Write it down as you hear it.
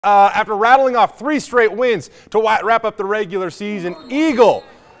After rattling off 3 straight wins to wrap up the regular season, Eagle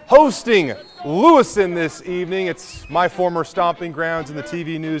hosting Lewiston this evening. It's my former stomping grounds in the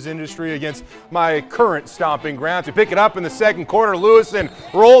TV news industry against my current stomping grounds. We pick it up in the second quarter. Lewiston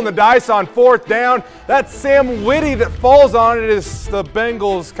rolling the dice on 4th down. That Sam Whitty that falls on it as the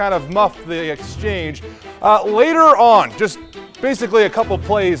Bengals kind of muff the exchange. Later on, just basically a couple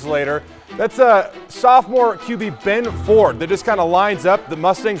plays later, that's a sophomore QB Ben Ford that just kind of lines up. The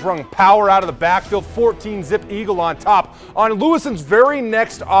Mustangs run power out of the backfield, 14-zip Eagle on top. On Lewiston's very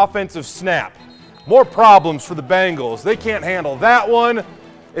next offensive snap, more problems for the Bengals. They can't handle that one.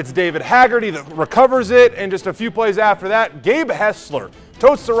 It's David Haggerty that recovers it, and just a few plays after that, Gabe Hessler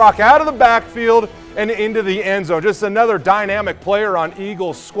totes the rock out of the backfield and into the end zone. Just another dynamic player on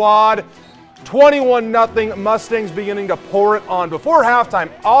Eagle's squad. 21-0, Mustangs beginning to pour it on. Before halftime,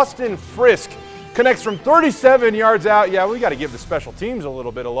 Austin Frisk connects from 37 yards out. Yeah, we got to give the special teams a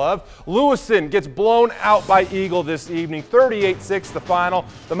little bit of love. Lewiston gets blown out by Eagle this evening, 38-6 the final.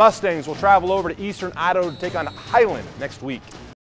 The Mustangs will travel over to Eastern Idaho to take on Highland next week.